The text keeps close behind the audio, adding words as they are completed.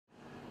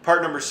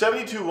Part number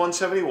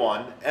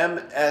 72171,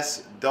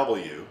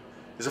 MSW,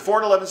 is a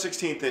 4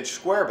 11/16 inch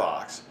square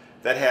box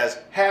that has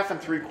 1/2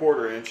 and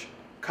 3/4 inch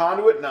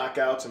conduit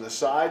knockouts in the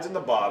sides and the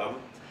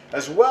bottom,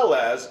 as well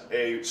as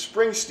a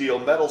spring steel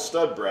metal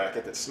stud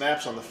bracket that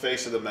snaps on the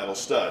face of the metal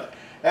stud.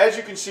 As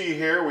you can see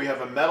here, we have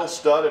a metal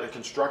stud in a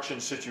construction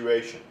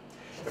situation.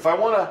 If I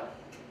want to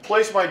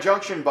place my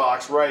junction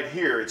box right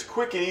here, it's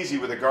quick and easy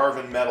with a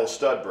Garvin metal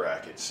stud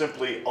bracket.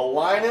 Simply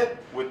align it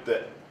with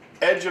the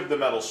edge of the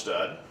metal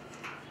stud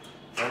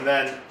and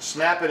then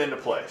snap it into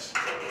place.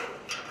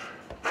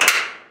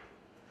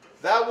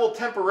 That will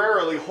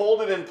temporarily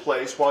hold it in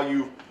place while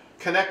you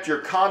connect your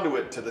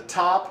conduit to the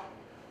top,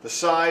 the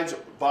sides,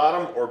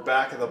 bottom, or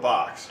back of the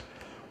box.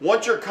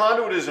 Once your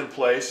conduit is in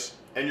place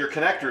and your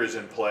connector is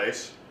in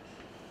place,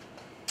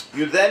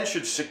 you then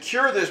should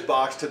secure this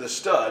box to the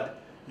stud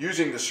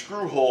using the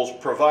screw holes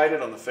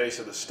provided on the face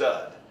of the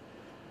stud.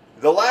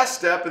 The last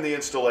step in the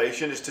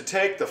installation is to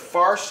take the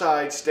far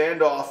side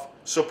standoff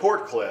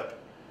support clip,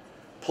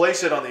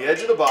 place it on the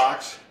edge of the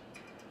box,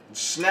 and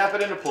snap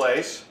it into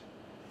place,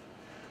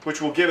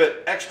 which will give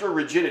it extra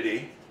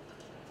rigidity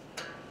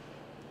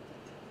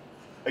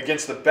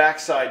against the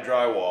backside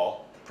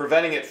drywall,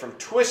 preventing it from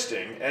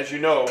twisting. As you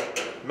know,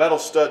 metal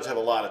studs have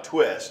a lot of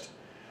twist.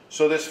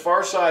 So this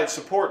far side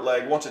support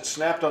leg, once it's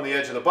snapped on the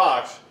edge of the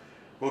box,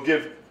 will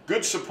give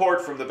good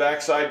support from the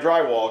backside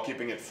drywall,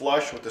 keeping it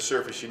flush with the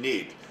surface you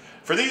need.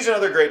 For these and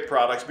other great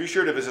products, be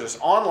sure to visit us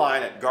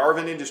online at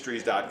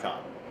garvinindustries.com.